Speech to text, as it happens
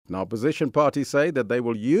Now, opposition parties say that they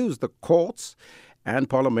will use the courts and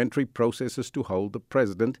parliamentary processes to hold the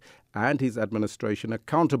president and his administration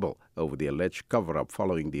accountable over the alleged cover-up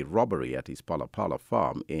following the robbery at his Palapala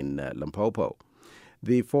farm in Limpopo.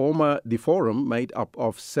 The forum, made up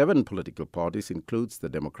of 7 political parties, includes the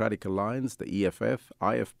Democratic Alliance, the EFF,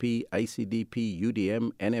 IFP, ACDP,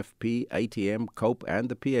 UDM, NFP, ATM, COPE and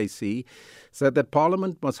the PAC, said that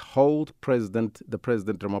Parliament must hold the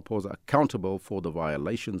President Ramaphosa accountable for the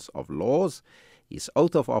violations of laws, his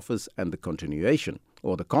oath of office and the continuation,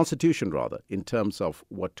 or the Constitution rather, in terms of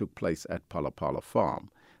what took place at Palapala Farm.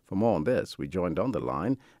 For more on this, we joined on the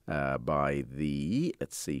line by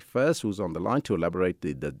let's see first who's on the line to elaborate,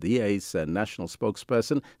 the DA's national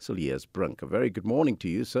spokesperson, Cilliers Brink. A very good morning to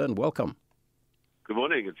you, sir, and welcome. Good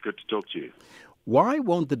morning. It's good to talk to you. Why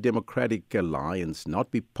won't the Democratic Alliance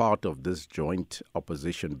not be part of this joint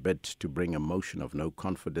opposition bid to bring a motion of no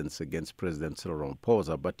confidence against President Cyril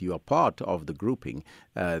Ramaphosa, but you are part of the grouping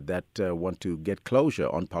that want to get closure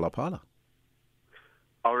on Palapala?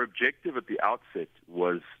 Our objective at the outset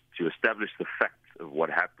was to establish the facts of what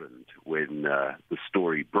happened when the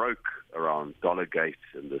story broke around Dollargate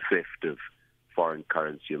and the theft of foreign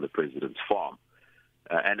currency on the president's farm.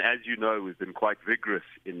 And as you know, we've been quite vigorous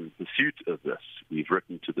in pursuit of this. We've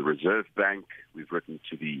written to the Reserve Bank, we've written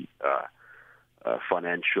to the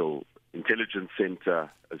Financial Intelligence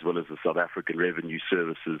Center, as well as the South African Revenue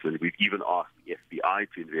Services, and we've even asked the FBI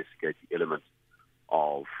to investigate the elements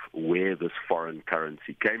of where this foreign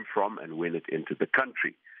currency came from and when it entered the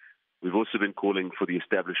country. We've also been calling for the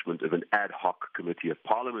establishment of an ad hoc committee of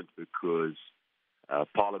Parliament because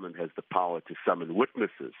Parliament has the power to summon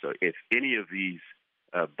witnesses. So if any of these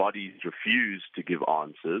bodies refuse to give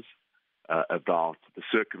answers about the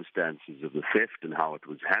circumstances of the theft and how it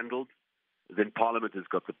was handled, then Parliament has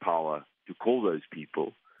got the power to call those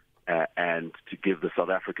people and to give the South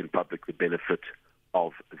African public the benefit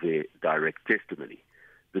of their direct testimony.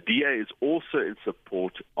 The DA is also in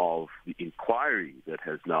support of the inquiry that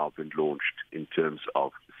has now been launched in terms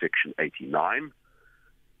of Section 89,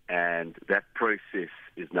 and that process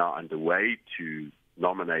is now underway to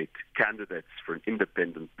nominate candidates for an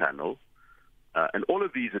independent panel. And all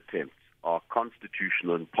of these attempts are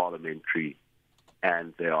constitutional and parliamentary,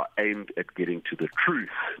 and they are aimed at getting to the truth.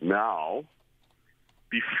 Now,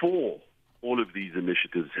 before all of these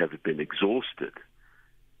initiatives have been exhausted,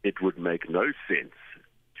 it would make no sense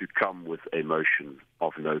to come with a motion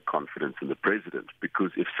of no confidence in the president, because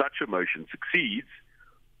if such a motion succeeds,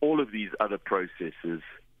 all of these other processes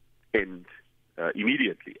end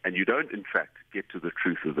immediately, and you don't, in fact, get to the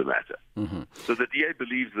truth of the matter. Mm-hmm. So the DA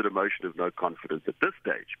believes that a motion of no confidence at this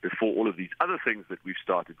stage, before all of these other things that we've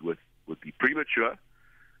started with, would be premature,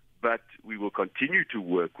 but we will continue to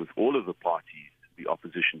work with all of the parties, the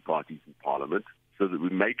opposition parties in Parliament, so that we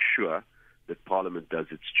make sure that Parliament does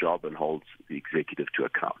its job and holds the executive to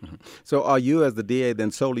account. Mm-hmm. So are you, as the DA, then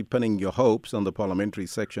solely pinning your hopes on the parliamentary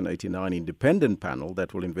Section 89 independent panel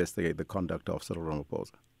that will investigate the conduct of Cyril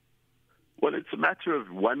Ramaphosa? Well, it's a matter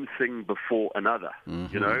of one thing before another.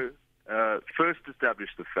 Mm-hmm. You know, first establish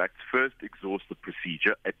the facts, first exhaust the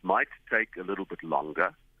procedure. It might take a little bit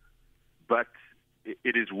longer, but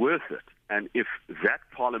it is worth it. And if that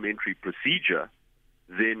parliamentary procedure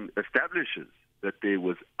then establishes that there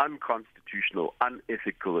was unconstitutional,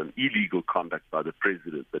 unethical, and illegal conduct by the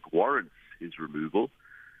president that warrants his removal,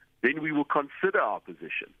 then we will consider our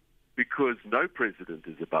position, because no president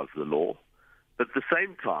is above the law. But at the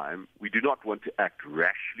same time, we do not want to act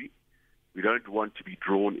rashly. We don't want to be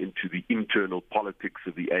drawn into the internal politics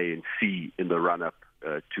of the ANC in the run-up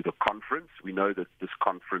to the conference. We know that this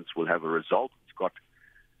conference will have a result.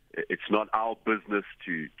 It's not our business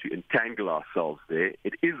to entangle ourselves there.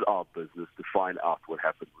 It is our business to find out what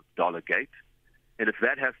happened with Dollargate. And if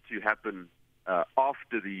that has to happen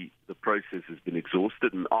after the process has been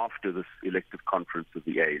exhausted and after this elective conference of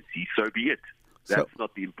the ANC, so be it. That's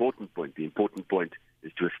not the important point. The important point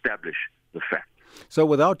is to establish the fact. So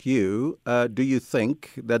without you, do you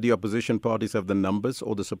think that the opposition parties have the numbers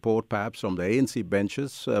or the support perhaps from the ANC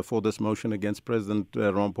benches for this motion against President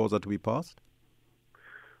Ramaphosa to be passed?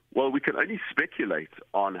 Well, we can only speculate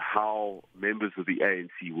on how members of the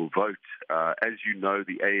ANC will vote. As you know,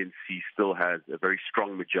 the ANC still has a very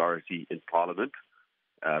strong majority in Parliament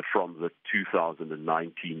from the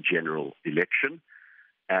 2019 general election.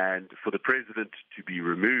 And for the president to be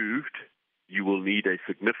removed, you will need a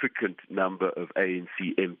significant number of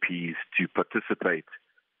ANC MPs to participate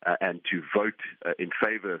and to vote in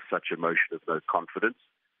favor of such a motion of no confidence.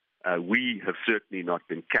 We have certainly not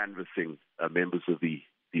been canvassing members of the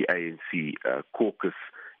ANC caucus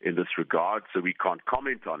in this regard, so we can't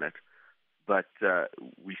comment on it. but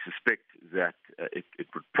we suspect that it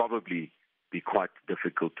would probably be quite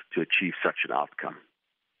difficult to achieve such an outcome.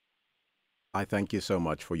 I thank you so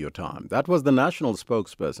much for your time. That was the national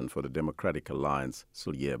spokesperson for the Democratic Alliance,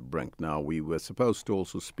 Silje Brink. Now, we were supposed to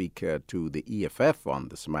also speak to the EFF on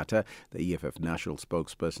this matter. The EFF national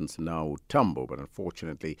spokesperson, Sanau Tambo, but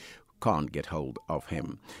unfortunately can't get hold of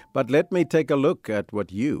him. But let me take a look at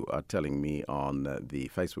what you are telling me on the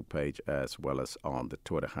Facebook page as well as on the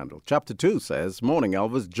Twitter handle. Chapter 2 says, Morning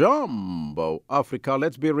Elvis, Jumbo Africa,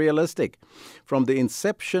 let's be realistic. From the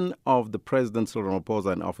inception of the President Cyril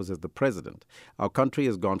Ramaphosa in office as the president, our country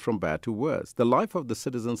has gone from bad to worse. The life of the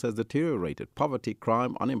citizens has deteriorated. Poverty,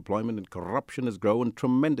 crime, unemployment and corruption has grown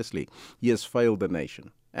tremendously. He has failed the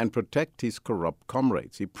nation and protect his corrupt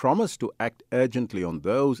comrades. He promised to act urgently on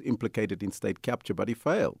those implicated in state capture, but he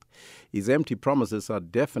failed. His empty promises are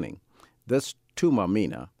deafening. This Tuma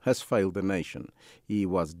Mina has failed the nation. He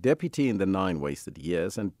was deputy in the 9 wasted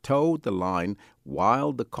years and towed the line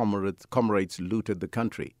while the comrades looted the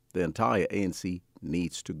country. The entire ANC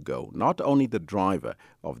needs to go, not only the driver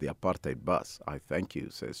of the apartheid bus. I thank you,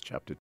 says Chapter